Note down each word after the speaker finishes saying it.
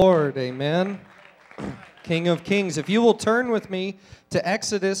Lord, amen. King of Kings. If you will turn with me to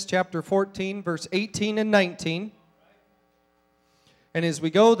Exodus chapter 14, verse 18 and 19. And as we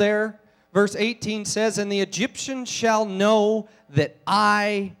go there, verse 18 says, "And the Egyptians shall know that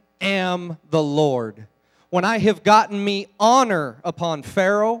I am the Lord, when I have gotten me honor upon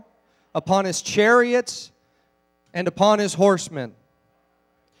Pharaoh, upon his chariots, and upon his horsemen."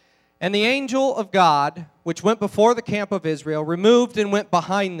 And the angel of God, which went before the camp of Israel, removed and went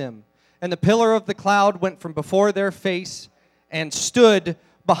behind them. And the pillar of the cloud went from before their face and stood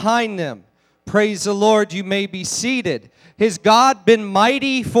behind them. Praise the Lord, you may be seated. Has God been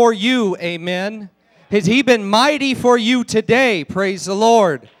mighty for you? Amen. Has He been mighty for you today? Praise the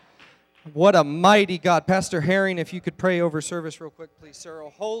Lord. What a mighty God. Pastor Herring, if you could pray over service real quick, please, sir.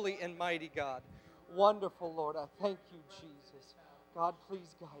 Oh, holy and mighty God. Wonderful, Lord. I thank you, Jesus. God,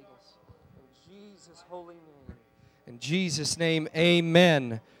 please guide us. In Jesus' holy name. In Jesus' name,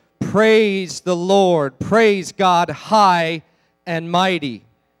 amen. Praise the Lord. Praise God high and mighty.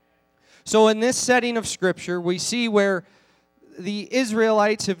 So in this setting of Scripture, we see where the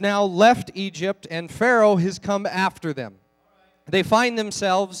Israelites have now left Egypt and Pharaoh has come after them. They find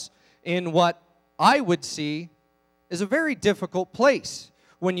themselves in what I would see is a very difficult place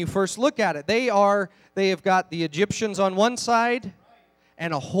when you first look at it. They have got the Egyptians on one side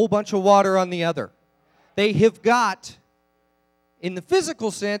and a whole bunch of water on the other. They have got, in the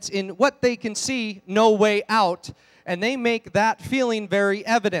physical sense, in what they can see, no way out. And they make that feeling very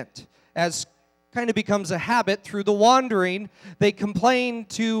evident, as kind of becomes a habit through the wandering. They complain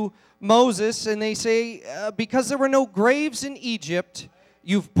to Moses and they say, because there were no graves in Egypt,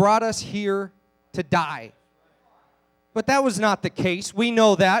 you've brought us here to die. But that was not the case. We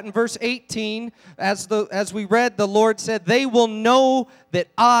know that. In verse 18, as we read, the Lord said, "They will know that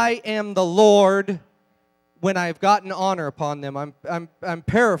I am the Lord when I have gotten honor upon them." I'm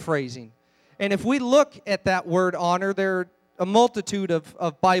paraphrasing. And if we look at that word honor, there are a multitude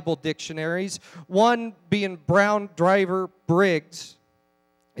of Bible dictionaries. One being Brown Driver Briggs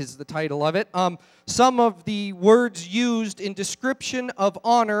is the title of it. Some of the words used in description of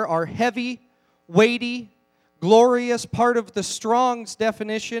honor are heavy, weighty, glorious. Part of the Strong's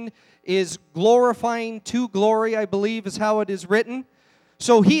definition is glorifying to glory, I believe is how it is written.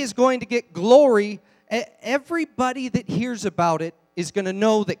 So he is going to get glory. Everybody that hears about it is going to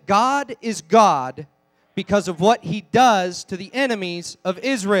know that God is God because of what He does to the enemies of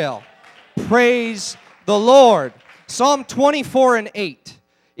Israel. Praise the Lord. Psalm 24 and 8.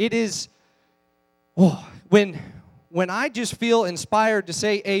 It is, when I just feel inspired to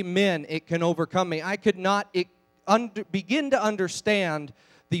say amen, it can overcome me. I could not begin to understand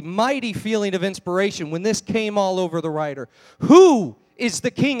the mighty feeling of inspiration when this came all over the writer. Who is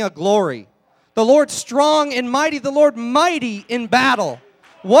the King of glory? The Lord strong and mighty, the Lord mighty in battle.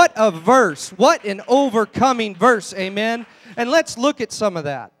 What a verse. What an overcoming verse. Amen. And let's look at some of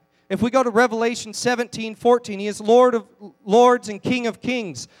that. If we go to Revelation 17:14, He is Lord of lords and King of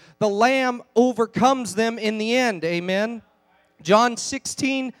kings. The Lamb overcomes them in the end. Amen. John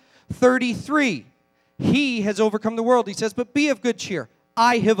 16:33, He has overcome the world. He says, "But be of good cheer.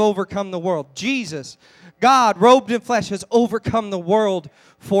 I have overcome the world." Jesus, God, robed in flesh, has overcome the world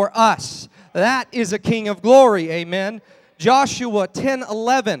for us. That is a King of glory. Amen. Joshua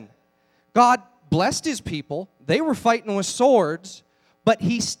 10:11, God blessed His people. They were fighting with swords, but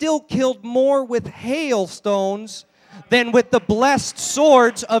He still killed more with hailstones than with the blessed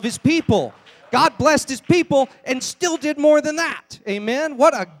swords of His people. God blessed His people and still did more than that. Amen.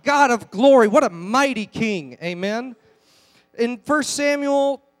 What a God of glory. What a mighty King. Amen. In 1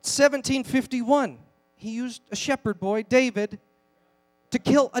 Samuel 17:51, He used a shepherd boy, David, to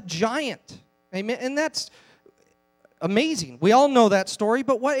kill a giant. Amen. And that's amazing. We all know that story,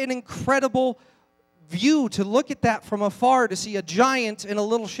 but what an incredible view to look at that from afar, to see a giant and a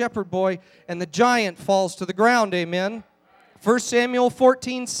little shepherd boy, and the giant falls to the ground. Amen. 1 Samuel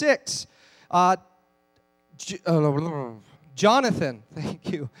 14:6. Jonathan, thank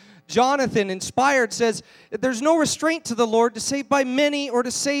you. Jonathan, inspired, says, "There's no restraint to the Lord to save by many or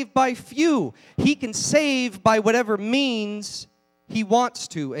to save by few. He can save by whatever means He wants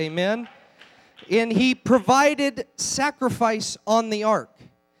to." Amen. And He provided sacrifice on the ark.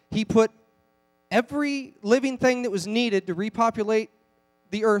 He put every living thing that was needed to repopulate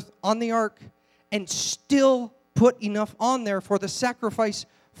the earth on the ark, and still put enough on there for the sacrifice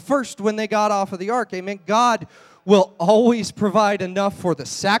first when they got off of the ark. Amen. God will always provide enough for the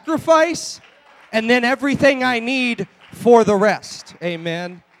sacrifice and then everything I need for the rest.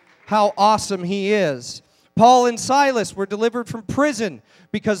 Amen. How awesome He is. Paul and Silas were delivered from prison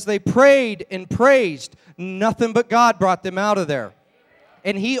because they prayed and praised. Nothing but God brought them out of there.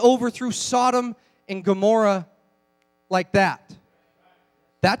 And he overthrew Sodom and Gomorrah like that.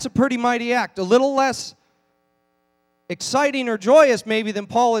 That's a pretty mighty act. A little less exciting or joyous maybe than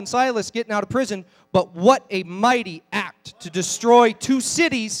Paul and Silas getting out of prison, but what a mighty act to destroy 2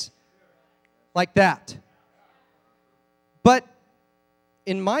 cities like that. But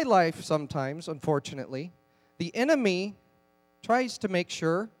in my life sometimes, unfortunately, the enemy tries to make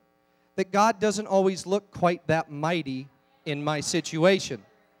sure that God doesn't always look quite that mighty in my situation.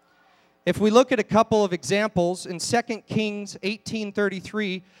 If we look at a couple of examples, in 2 Kings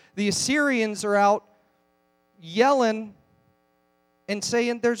 18:33, the Assyrians are out yelling and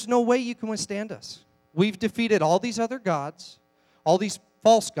saying, there's no way you can withstand us. We've defeated all these other gods, all these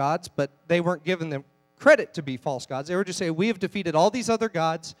false gods, but they weren't giving them credit to be false gods. They were just saying, we have defeated all these other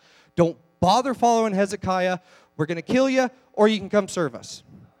gods. Don't bother following Hezekiah. We're going to kill you, or you can come serve us.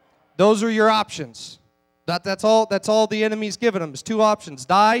 Those are your options. That's all the enemy's given them is 2 options,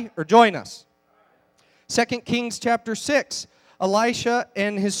 die or join us. 2 Kings chapter 6, Elisha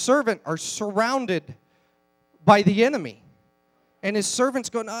and his servant are surrounded by the enemy. And his servant's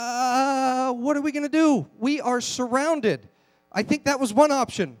going, what are we going to do? We are surrounded. I think that was one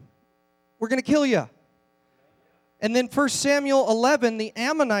option. We're going to kill you. And then 1 Samuel 11, the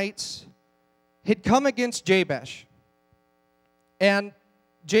Ammonites had come against Jabesh. And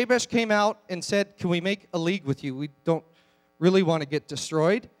Jabesh came out and said, can we make a league with you? We don't really want to get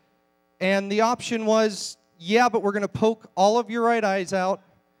destroyed. And the option was, yeah, but we're going to poke all of your right eyes out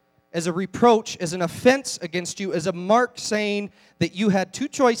as a reproach, as an offense against you, as a mark saying that you had 2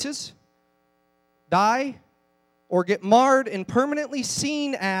 choices, die or get marred and permanently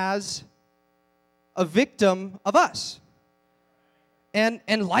seen as a victim of us. And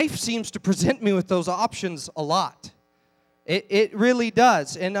life seems to present me with those options a lot. It really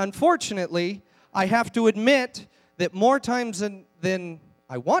does. And unfortunately, I have to admit that more times than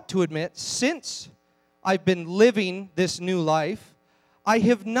I want to admit, since I've been living this new life, I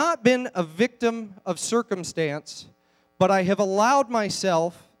have not been a victim of circumstance, but I have allowed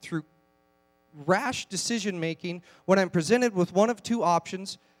myself through rash decision-making when I'm presented with one of 2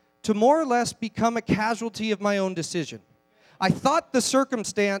 options to more or less become a casualty of my own decision. I thought the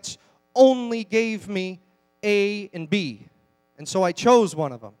circumstance only gave me A and B. And so I chose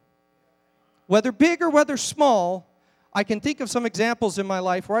one of them. Whether big or whether small, I can think of some examples in my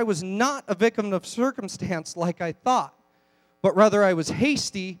life where I was not a victim of circumstance like I thought, but rather I was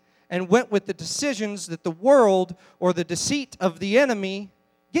hasty and went with the decisions that the world or the deceit of the enemy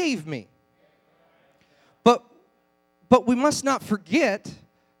gave me. But we must not forget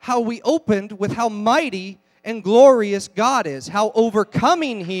how we opened with how mighty and glorious God is, how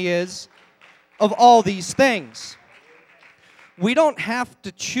overcoming He is of all these things. We don't have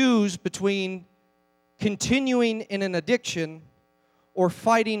to choose between continuing in an addiction or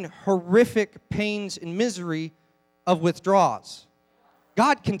fighting horrific pains and misery of withdrawals.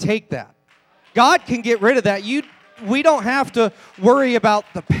 God can take that. God can get rid of that. We don't have to worry about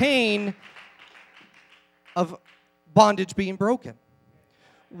the pain of bondage being broken.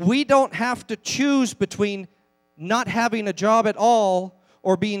 We don't have to choose between not having a job at all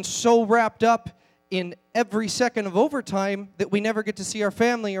or being so wrapped up in every second of overtime that we never get to see our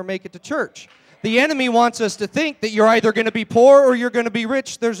family or make it to church. The enemy wants us to think that you're either going to be poor or you're going to be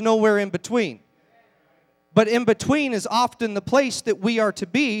rich. There's nowhere in between. But in between is often the place that we are to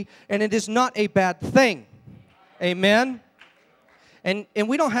be, and it is not a bad thing. Amen? And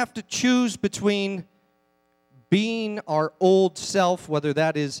we don't have to choose between being our old self, whether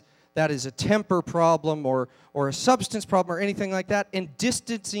that is a temper problem or a substance problem or anything like that, and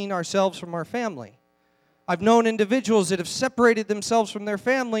distancing ourselves from our family. I've known individuals that have separated themselves from their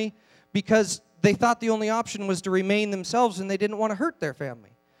family because they thought the only option was to remain themselves and they didn't want to hurt their family.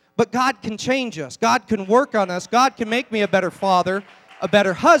 But God can change us. God can work on us. God can make me a better father, a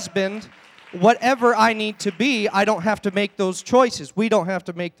better husband. Whatever I need to be, I don't have to make those choices. We don't have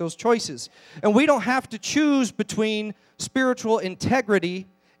to make those choices. And we don't have to choose between spiritual integrity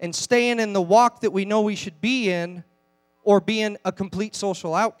and staying in the walk that we know we should be in or being a complete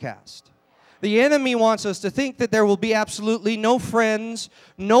social outcast. The enemy wants us to think that there will be absolutely no friends,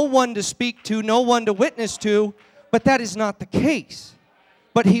 no one to speak to, no one to witness to, but that is not the case.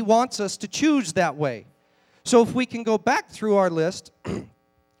 But he wants us to choose that way. So if we can go back through our list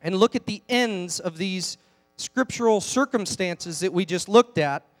and look at the ends of these scriptural circumstances that we just looked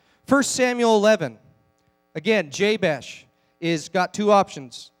at, 1 Samuel 11, again, Jabesh is got 2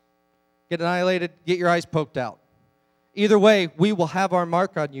 options. Get annihilated, get your eyes poked out. Either way, we will have our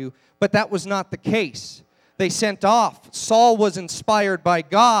mark on you. But that was not the case. They sent off. Saul was inspired by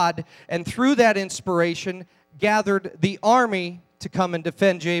God, and through that inspiration, gathered the army to come and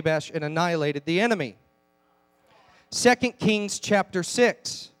defend Jabesh and annihilated the enemy. 2 Kings chapter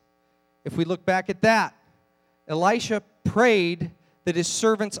 6. If we look back at that, Elisha prayed that his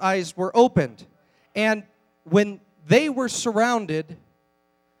servants' eyes were opened. And when they were surrounded,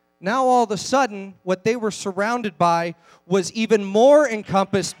 now all of a sudden, what they were surrounded by was even more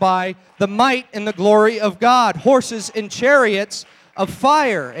encompassed by the might and the glory of God. Horses and chariots of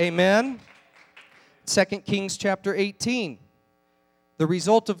fire. Amen. 2 Kings chapter 18. The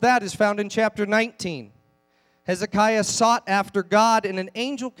result of that is found in chapter 19. Hezekiah sought after God, and an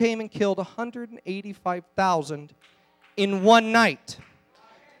angel came and killed 185,000 in one night.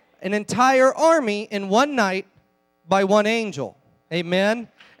 An entire army in one night by one angel. Amen.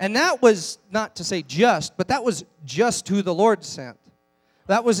 And that was, not to say just, but that was just who the Lord sent.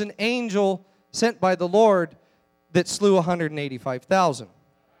 That was an angel sent by the Lord that slew 185,000.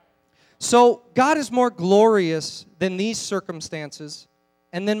 So God is more glorious than these circumstances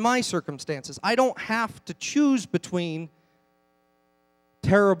and than my circumstances. I don't have to choose between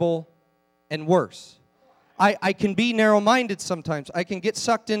terrible and worse. I can be narrow-minded sometimes. I can get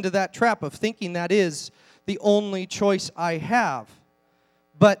sucked into that trap of thinking that is the only choice I have.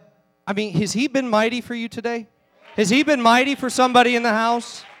 But, I mean, has He been mighty for you today? Has He been mighty for somebody in the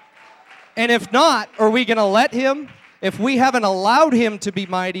house? And if not, are we going to let Him? If we haven't allowed Him to be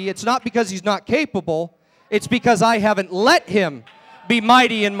mighty, it's not because He's not capable. It's because I haven't let Him be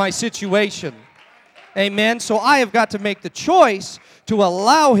mighty in my situation. Amen? So I have got to make the choice to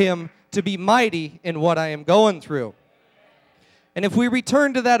allow Him to be mighty in what I am going through. And if we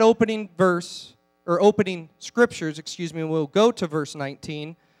return to that opening verse, or opening scriptures, we'll go to verse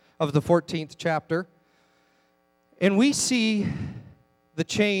 19 of the 14th chapter. And we see the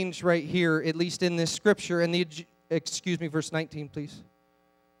change right here, at least in this scripture. And verse 19, please.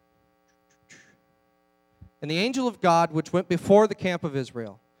 And the angel of God, which went before the camp of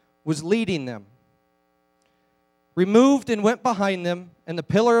Israel, was leading them, removed and went behind them, and the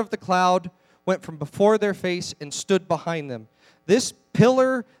pillar of the cloud went from before their face and stood behind them. This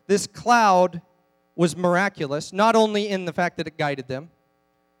pillar, this cloud, was miraculous, not only in the fact that it guided them,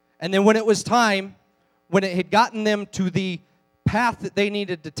 and then when it was time, when it had gotten them to the path that they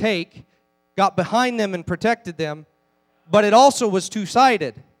needed to take, got behind them and protected them, but it also was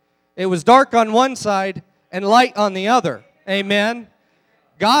two-sided. It was dark on one side and light on the other. Amen?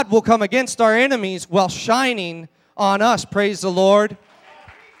 God will come against our enemies while shining on us. Praise the Lord.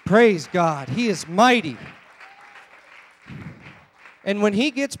 Praise God. He is mighty. And when He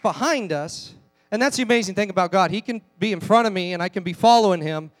gets behind us, and that's the amazing thing about God. He can be in front of me and I can be following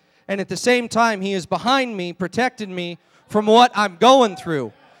Him. And at the same time, He is behind me, protecting me from what I'm going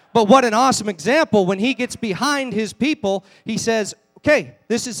through. But what an awesome example. When He gets behind His people, He says, okay,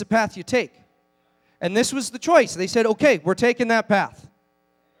 this is the path you take. And this was the choice. They said, okay, we're taking that path.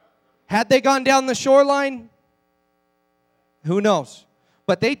 Had they gone down the shoreline? Who knows?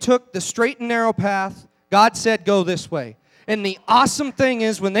 But they took the straight and narrow path. God said, go this way. And the awesome thing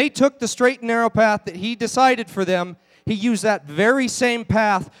is, when they took the straight and narrow path that He decided for them, He used that very same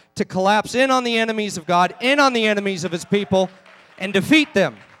path to collapse in on the enemies of God, in on the enemies of His people, and defeat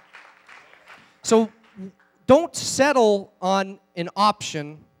them. So don't settle on an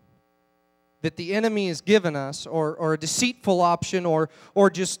option that the enemy has given us, or a deceitful option, or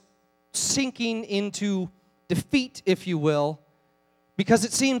just sinking into defeat, if you will, because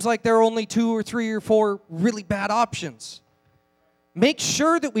it seems like there are only 2 or 3 or 4 really bad options. Make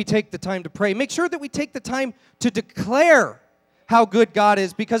sure that we take the time to pray. Make sure that we take the time to declare how good God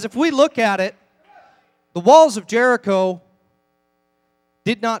is, because if we look at it, the walls of Jericho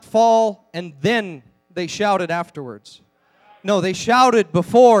did not fall and then they shouted afterwards. No, they shouted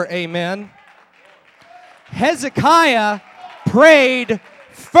before, amen. Hezekiah prayed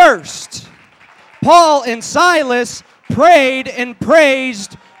first. Paul and Silas prayed and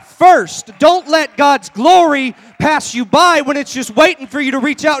praised first. Don't let God's glory pass you by when it's just waiting for you to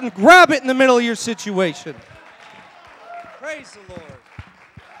reach out and grab it in the middle of your situation. Praise the Lord.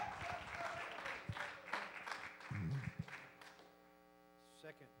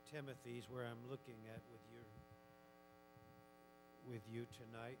 Timothy's where I'm looking at with you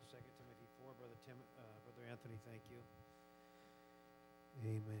tonight. 2 Timothy 4, Brother Anthony, thank you.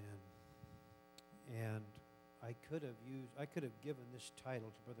 Amen. And I could have given this title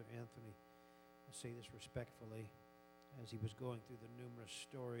to Brother Anthony. I say this respectfully, as he was going through the numerous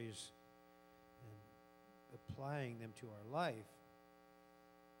stories and applying them to our life.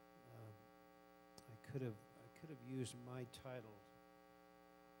 I could have used my title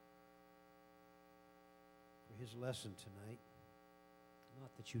for his lesson tonight.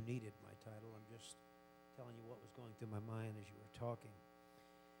 Not that you needed my title. I'm just telling you what was going through my mind as you were talking.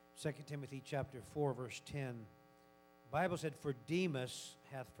 2 Timothy chapter 4, verse 10. The Bible said, "For Demas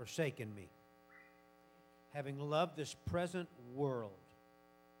hath forsaken me, having loved this present world."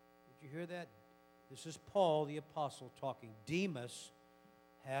 Did you hear that? This is Paul the apostle talking. "Demas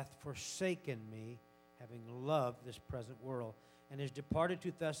hath forsaken me, having loved this present world, and is departed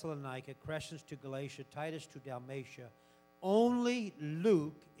to Thessalonica, Crescens to Galatia, Titus to Dalmatia. Only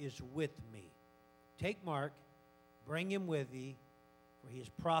Luke is with me. Take Mark, bring him with thee, for he is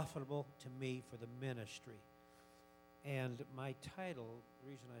profitable to me for the ministry." And my title, the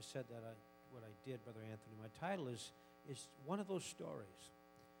reason I said that, what I did, Brother Anthony, my title is one of those stories.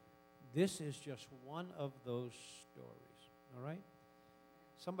 This is just one of those stories, all right?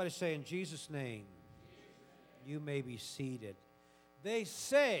 Somebody say, "In Jesus' name, you may be seated." They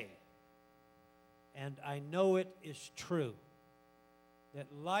say, and I know it is true,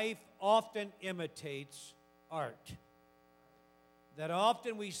 that life often imitates art. That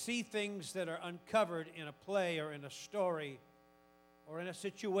often we see things that are uncovered in a play or in a story or in a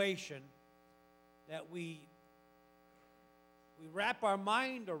situation that we wrap our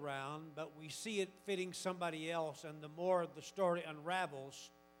mind around, but we see it fitting somebody else, and the more the story unravels,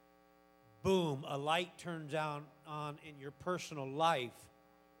 boom, a light turns on in your personal life,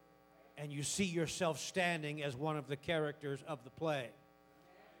 and you see yourself standing as one of the characters of the play.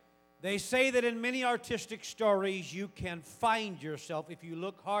 They say that in many artistic stories, you can find yourself, if you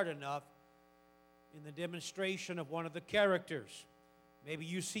look hard enough, in the demonstration of one of the characters. Maybe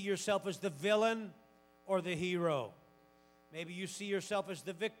you see yourself as the villain or the hero. Maybe you see yourself as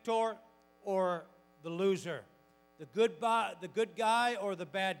the victor or the loser, the good guy or the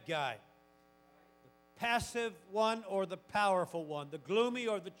bad guy, the passive one or the powerful one, the gloomy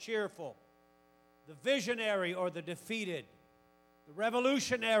or the cheerful, the visionary or the defeated, the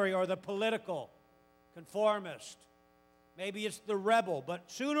revolutionary or the political conformist. Maybe it's the rebel,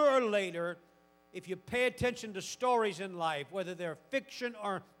 but sooner or later, if you pay attention to stories in life, whether they're fiction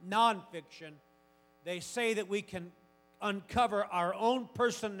or nonfiction, they say that we can uncover our own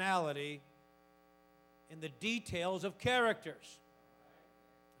personality in the details of characters.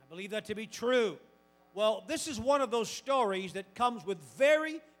 I believe that to be true. Well, this is one of those stories that comes with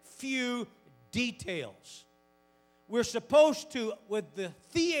very few details. We're supposed to, with the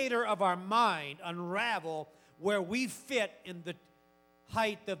theater of our mind, unravel where we fit in the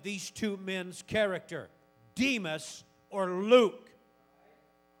height of these two men's character, Demas or Luke.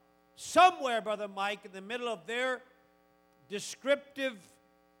 Somewhere, Brother Mike, in the middle of their descriptive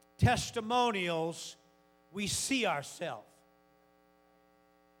testimonials, we see ourselves.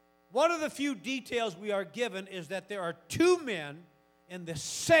 One of the few details we are given is that there are two men in the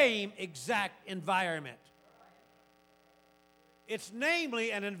same exact environment. It's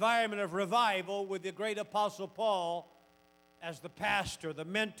namely an environment of revival with the great Apostle Paul as the pastor, the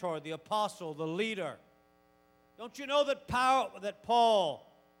mentor, the apostle, the leader. Don't you know that Paul, there we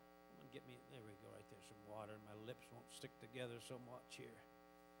go right there, some water, and my lips won't stick together so much here.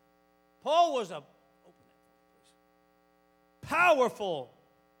 Paul was powerful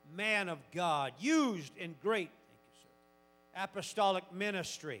man of God, used in great, thank you, sir, apostolic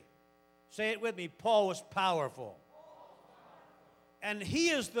ministry. Say it with me, Paul was powerful. And he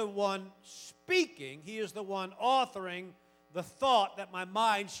is the one speaking, he is the one authoring the thought that my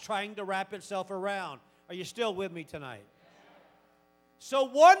mind's trying to wrap itself around. Are you still with me tonight? So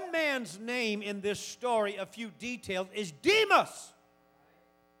one man's name in this story, a few details, is Demas.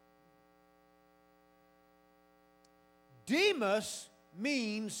 Demas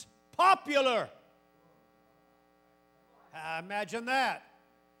means popular. Imagine that.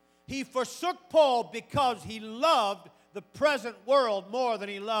 He forsook Paul because he loved the present world more than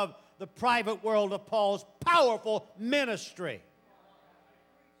he loved the private world of Paul's powerful ministry.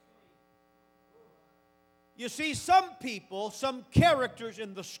 You see, some people, some characters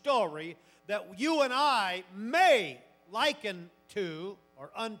in the story that you and I may liken to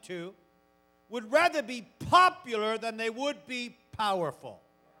or unto would rather be popular than they would be powerful.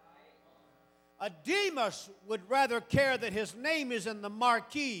 A Demas would rather care that his name is in the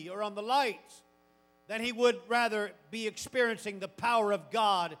marquee or on the lights than he would rather be experiencing the power of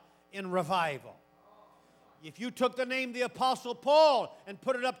God in revival. If you took the name the Apostle Paul and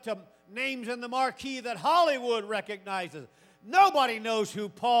put it up to names in the marquee that Hollywood recognizes, nobody knows who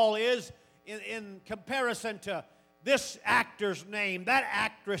Paul is in comparison to this actor's name, that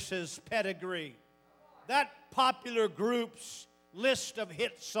actress's pedigree, that popular group's list of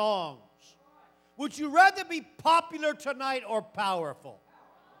hit songs. Would you rather be popular tonight or powerful?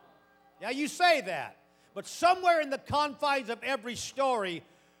 Yeah, you say that. But somewhere in the confines of every story,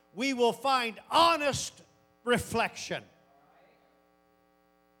 we will find honest reflection.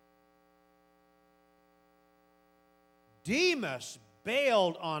 Demas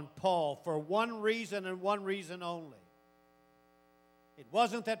bailed on Paul for one reason and one reason only. It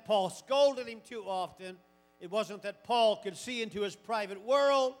wasn't that Paul scolded him too often. It wasn't that Paul could see into his private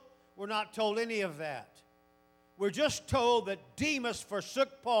world. We're not told any of that. We're just told that Demas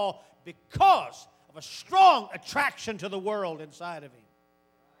forsook Paul because of a strong attraction to the world inside of him.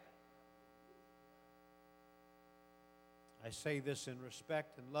 I say this in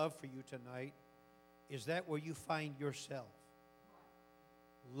respect and love for you tonight. Is that where you find yourself?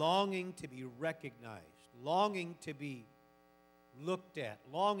 Longing to be recognized, longing to be looked at,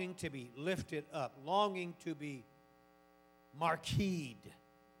 longing to be lifted up, longing to be marqueed.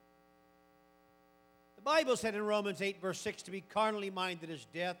 The Bible said in Romans 8, verse 6, to be carnally minded is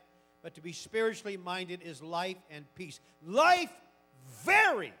death, but to be spiritually minded is life and peace. Life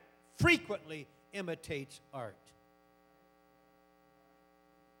very frequently imitates art.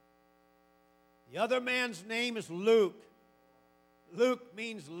 The other man's name is Luke. Luke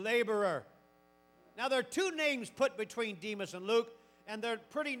means laborer. Now, there are two names put between Demas and Luke, and they're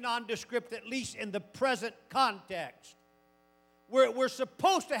pretty nondescript, at least in the present context. We're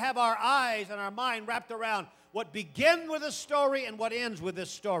supposed to have our eyes and our mind wrapped around what begins with a story and what ends with this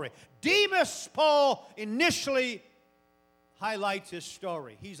story. Demas, Paul initially highlights his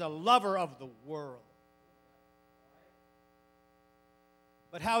story. He's a lover of the world.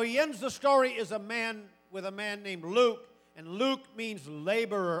 But how he ends the story is a man named Luke, and Luke means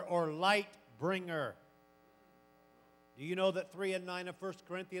laborer or light bringer. Do you know that 3 and 9 of 1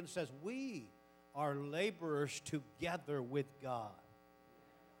 Corinthians says, we are laborers together with God.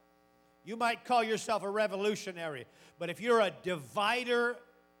 You might call yourself a revolutionary, but if you're a divider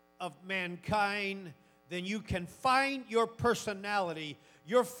of mankind, then you can find your personality,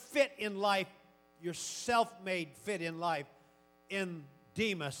 your fit in life, your self-made fit in life in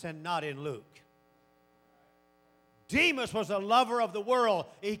Demas and not in Luke. Demas was a lover of the world.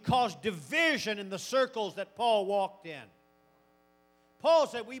 He caused division in the circles that Paul walked in. Paul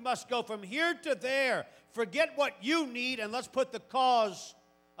said we must go from here to there. Forget what you need and let's put the cause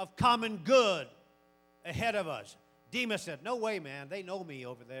of common good ahead of us. Demas said, no way, man. They know me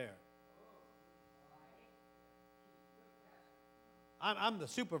over there. I'm the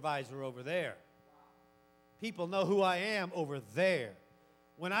supervisor over there. People know who I am over there.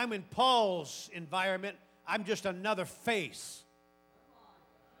 When I'm in Paul's environment, I'm just another face.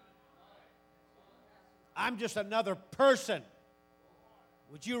 I'm just another person.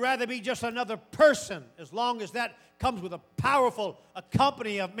 Would you rather be just another person as long as that comes with a powerful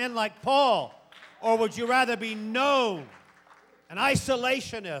company of men like Paul? Or would you rather be known, an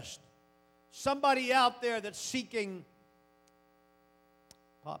isolationist, somebody out there that's seeking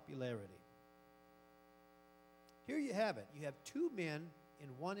popularity? Here you have it. You have two men in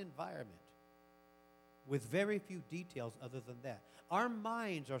one environment with very few details other than that. Our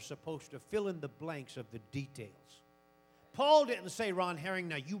minds are supposed to fill in the blanks of the details. Paul didn't say, Ron Herring,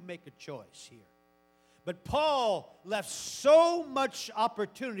 now you make a choice here. But Paul left so much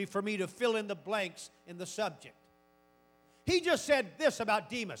opportunity for me to fill in the blanks in the subject. He just said this about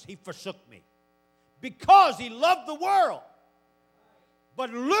Demas. He forsook me because he loved the world.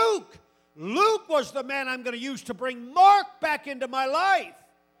 But Luke was the man I'm going to use to bring Mark back into my life.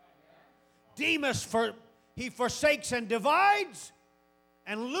 Demas, he forsakes and divides,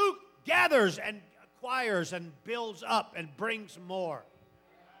 and Luke gathers and acquires and builds up and brings more.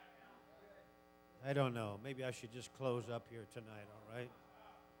 I don't know. Maybe I should just close up here tonight, all right?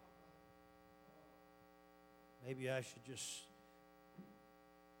 Maybe I should just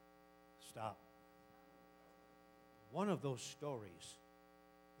stop. One of those stories.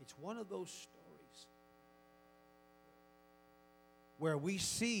 It's one of those stories where we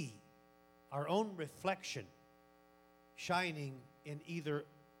see our own reflection shining in either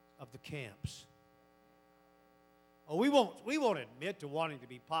of the camps. Oh, we won't admit to wanting to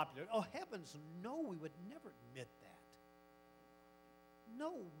be popular. Oh, heavens, no, we would never admit that.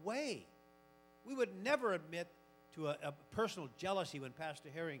 No way. We would never admit to a personal jealousy when Pastor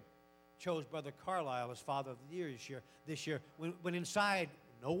Herring chose Brother Carlisle as Father of the Year this year, when inside,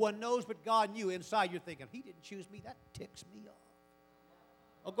 no one knows but God knew. Inside, you're thinking, he didn't choose me. That ticks me off.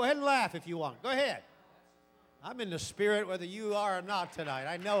 Oh, go ahead and laugh if you want. Go ahead. I'm in the spirit whether you are or not tonight.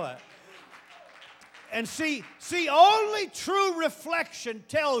 I know it. And see, only true reflection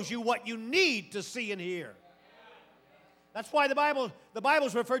tells you what you need to see and hear. That's why the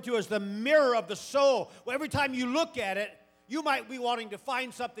Bible's referred to as the mirror of the soul. Well, every time you look at it, you might be wanting to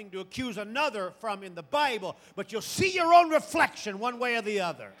find something to accuse another from in the Bible, but you'll see your own reflection one way or the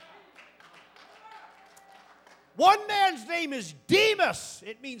other. One man's name is Demas.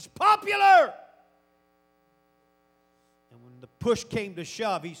 It means popular. And when the push came to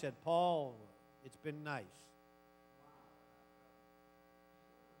shove, he said, Paul, it's been nice.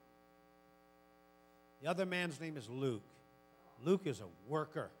 The other man's name is Luke. Luke is a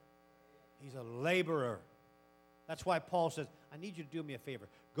worker. He's a laborer. That's why Paul says, I need you to do me a favor.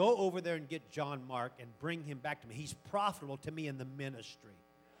 Go over there and get John Mark and bring him back to me. He's profitable to me in the ministry.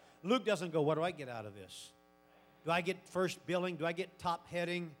 Luke doesn't go, what do I get out of this? Do I get first billing? Do I get top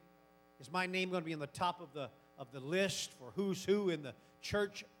heading? Is my name going to be on the top of the list for who's who in the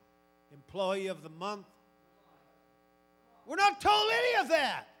church employee of the month? We're not told any of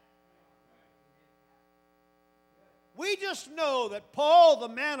that. We just know that Paul, the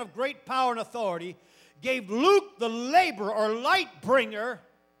man of great power and authority, gave Luke, the laborer or light bringer,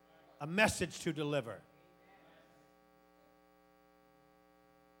 a message to deliver.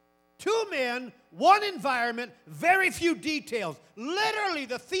 Two men, one environment, very few details. Literally,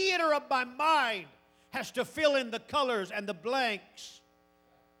 the theater of my mind has to fill in the colors and the blanks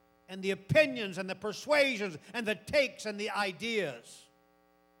and the opinions and the persuasions and the takes and the ideas.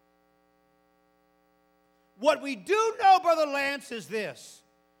 What we do know, Brother Lance, is this.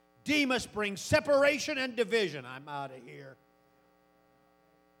 Demas brings separation and division. I'm out of here.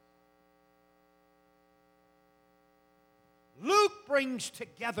 Luke brings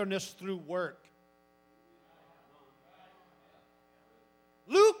togetherness through work.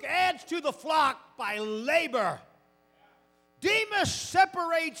 Luke adds to the flock by labor. Demas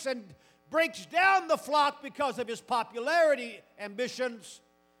separates and breaks down the flock because of his popularity ambitions.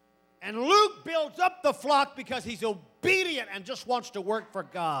 And Luke builds up the flock because he's obedient and just wants to work for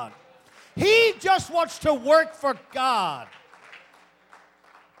God. He just wants to work for God.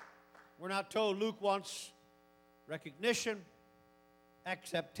 We're not told Luke wants recognition,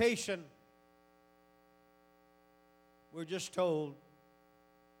 acceptation. We're just told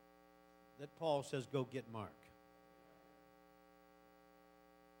that Paul says, go get Mark.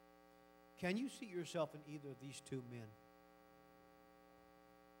 Can you see yourself in either of these two men?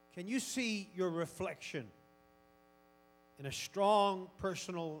 Can you see your reflection in a strong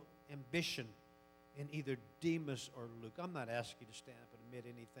personal ambition in either Demas or Luke? I'm not asking you to stand up and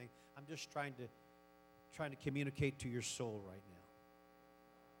admit anything. I'm just trying to communicate to your soul right now.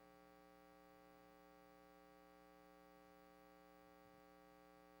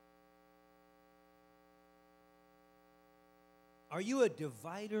 Are you a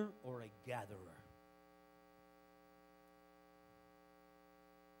divider or a gatherer?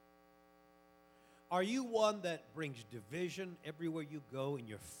 Are you one that brings division everywhere you go in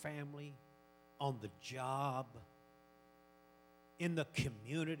your family, on the job, in the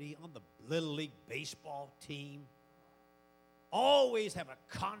community, on the Little League baseball team? Always have a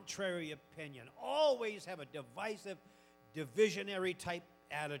contrary opinion. Always have a divisive, divisionary type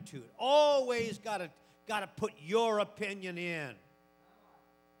attitude. Always got to put your opinion in.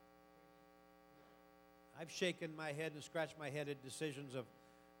 I've shaken my head and scratched my head at decisions of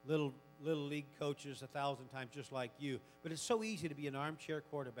little league coaches 1,000 times just like you. But it's so easy to be an armchair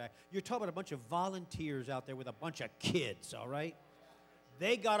quarterback. You're talking about a bunch of volunteers out there with a bunch of kids, all right?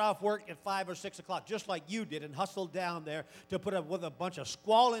 They got off work at 5 or 6 o'clock just like you did and hustled down there to put up with a bunch of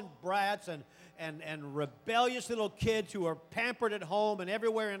squalling brats and rebellious little kids who are pampered at home and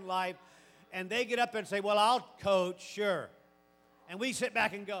everywhere in life. And they get up and say, well, I'll coach, sure. And we sit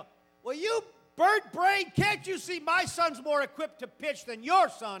back and go, well, you bird brain, can't you see my son's more equipped to pitch than your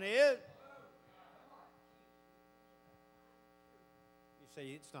son is? You say,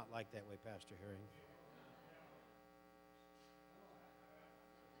 it's not like that way, Pastor Herring.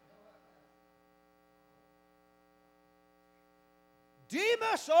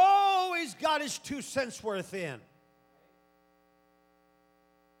 Demas always got his 2 cents worth in,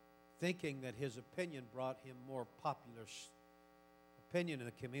 thinking that his opinion brought him more popular opinion in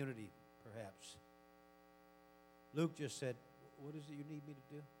the community, perhaps. Luke just said, what is it you need me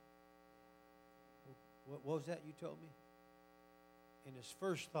to do? What was that you told me? And his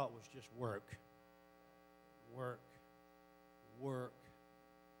first thought was just work. Work. Work.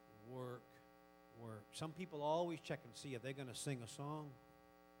 Work. Work. Some people always check and see if they're going to sing a song.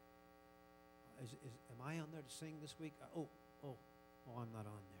 Am I on there to sing this week? Oh, I'm not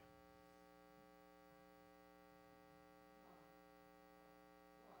on there.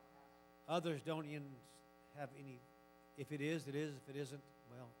 Others don't even have any. If it is, it is. If it isn't,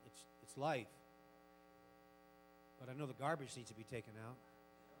 well, it's life. But I know the garbage needs to be taken out.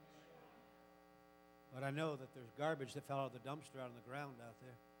 But I know that there's garbage that fell out of the dumpster out on the ground out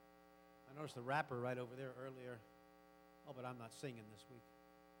there. I noticed the wrapper right over there earlier. Oh, but I'm not singing this week.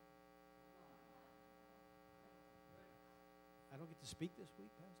 don't get to speak this week,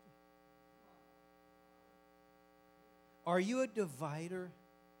 Pastor? Are you a divider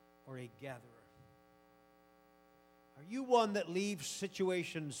or a gatherer? Are you one that leaves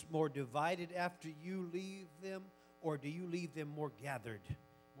situations more divided after you leave them, or do you leave them more gathered,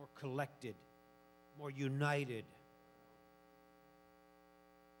 more collected, more united?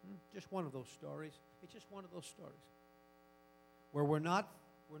 Just one of those stories. It's just one of those stories where we're not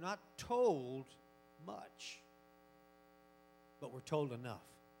told much, but we're told enough.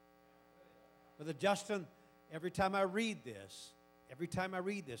 Brother Justin, every time I read this,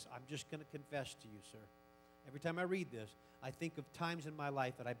 I'm just going to confess to you, sir. Every time I read this, I think of times in my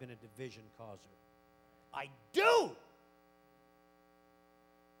life that I've been a division causer. I do!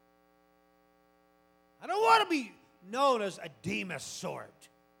 I don't want to be known as a Demas sort.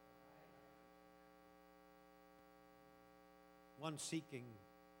 One seeking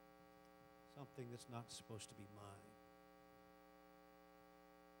something that's not supposed to be mine.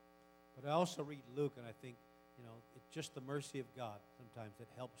 But I also read Luke, and I think, it's just the mercy of God sometimes that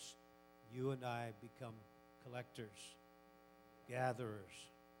helps you and I become collectors, gatherers,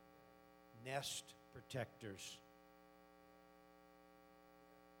 nest protectors.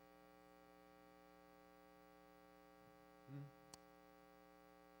 I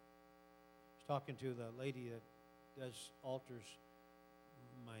was talking to the lady that does altars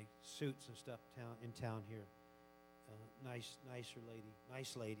my suits and stuff in town here. Nice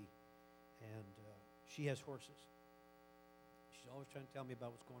lady, and she has horses. She's always trying to tell me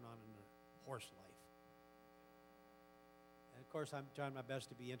about what's going on in the horse life. And of course, I'm trying my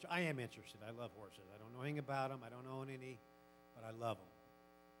best to be interested. I am interested. I love horses. I don't know anything about them. I don't own any, but I love them.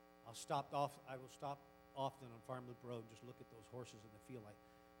 I will stop often on Farm Loop Road and just look at those horses in the field.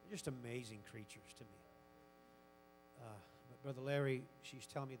 They're just amazing creatures to me. But Brother Larry, she's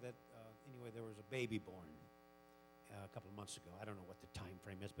telling me that anyway, there was a baby born a couple of months ago. I don't know what the time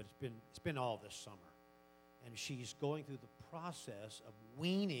frame is, but it's been all this summer. And she's going through the process of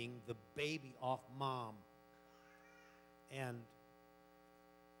weaning the baby off mom. And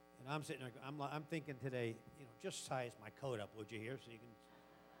I'm sitting there, I'm thinking today, just size my coat up, would you, here, so you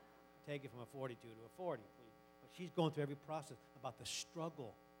can take it from a 42 to a 40, please. But she's going through every process about the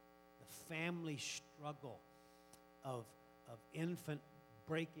struggle, the family struggle of infant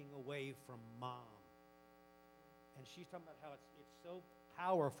breaking away from mom. And she's talking about how it's so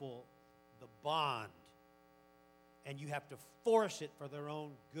powerful, the bond. And you have to force it for their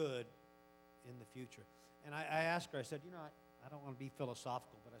own good in the future. And I asked her, I said, I don't want to be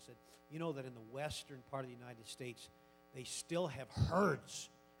philosophical, but I said, that in the western part of the United States, they still have herds,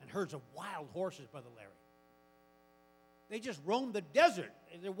 and herds of wild horses, Brother Larry. They just roam the desert.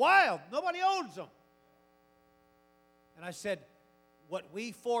 They're wild. Nobody owns them. And I said, what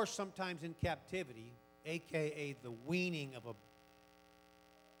we force sometimes in captivity, a.k.a. the weaning of a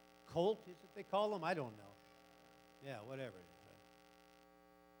colt, is what they call them? I don't know. Yeah, whatever it is.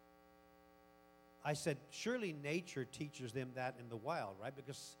 I said, surely nature teaches them that in the wild, right?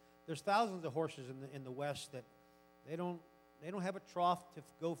 Because there's thousands of horses in the West that they don't have a trough to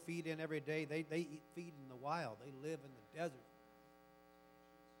go feed in every day. They feed in the wild. They live in the desert.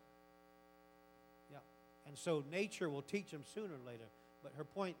 Yeah, and so nature will teach them sooner or later. But her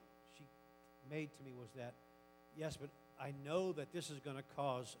point she made to me was that, yes, but I know that this is going to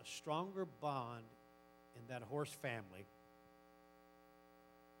cause a stronger bond in that horse family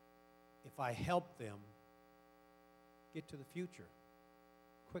if I help them get to the future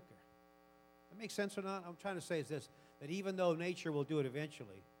quicker. That makes sense or not? I'm trying to say is this, that even though nature will do it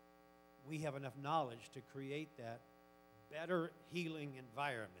eventually, we have enough knowledge to create that better healing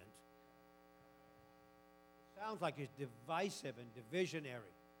environment. It sounds like it's divisive and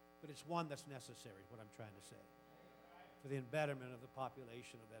divisionary, but it's one that's necessary, is what I'm trying to say, for the betterment of the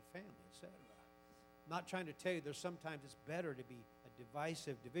population of that family, etc. I'm not trying to tell you there's sometimes it's better to be a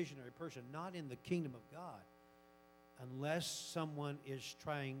divisive, divisionary person, not in the kingdom of God, unless someone is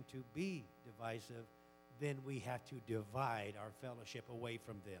trying to be divisive, then we have to divide our fellowship away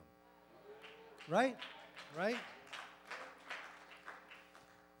from them. Right? Right?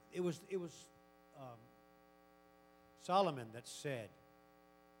 It was Solomon that said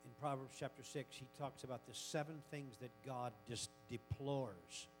in Proverbs chapter 6, he talks about the 7 things that God just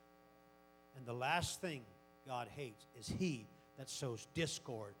deplores. And the last thing God hates is he that sows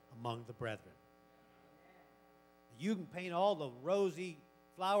discord among the brethren. You can paint all the rosy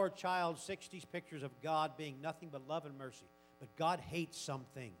flower child 60s pictures of God being nothing but love and mercy, but God hates some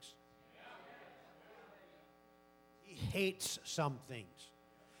things. He hates some things.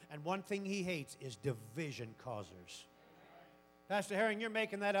 And one thing he hates is division causers. Pastor Herring, you're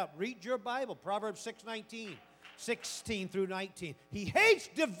making that up. Read your Bible, Proverbs 6:19. 16 through 19. He hates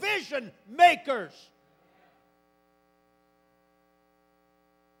division makers.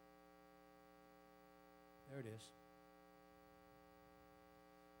 There it is.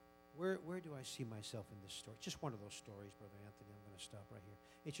 Where do I see myself in this story? Just one of those stories, Brother Anthony. I'm going to stop right here.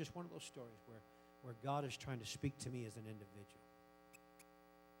 It's just one of those stories where God is trying to speak to me as an individual.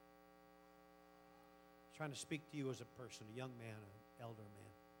 He's trying to speak to you as a person, a young man, an elder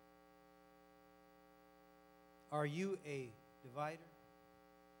man. Are you a divider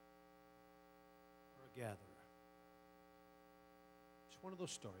or a gatherer? It's one of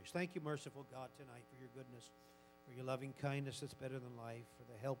those stories. Thank you, merciful God, tonight for your goodness, for your loving kindness that's better than life, for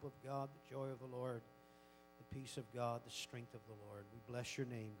the help of God, the joy of the Lord, the peace of God, the strength of the Lord. We bless your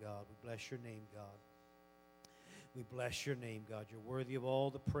name, God. We bless your name, God. We bless your name, God. You're worthy of all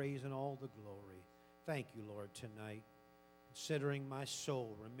the praise and all the glory. Thank you, Lord, tonight. Considering my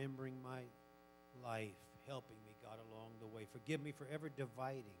soul, remembering my life, helping me, God, along the way. Forgive me for ever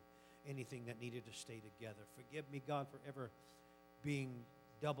dividing anything that needed to stay together. Forgive me, God, for ever being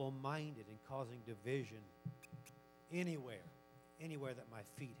double-minded and causing division anywhere that my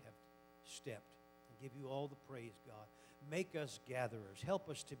feet have stepped. I give you all the praise, God. Make us gatherers. Help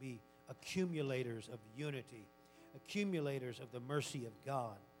us to be accumulators of unity, accumulators of the mercy of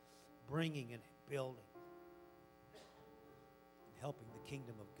God, bringing and building and helping the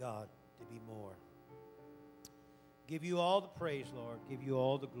kingdom of God to be more. Give you all the praise, Lord. Give you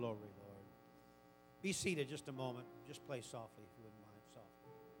all the glory, Lord. Be seated just a moment. Just play softly, if you wouldn't mind,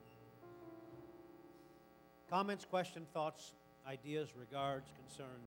 softly. Comments, questions, thoughts, ideas, regards, concerns?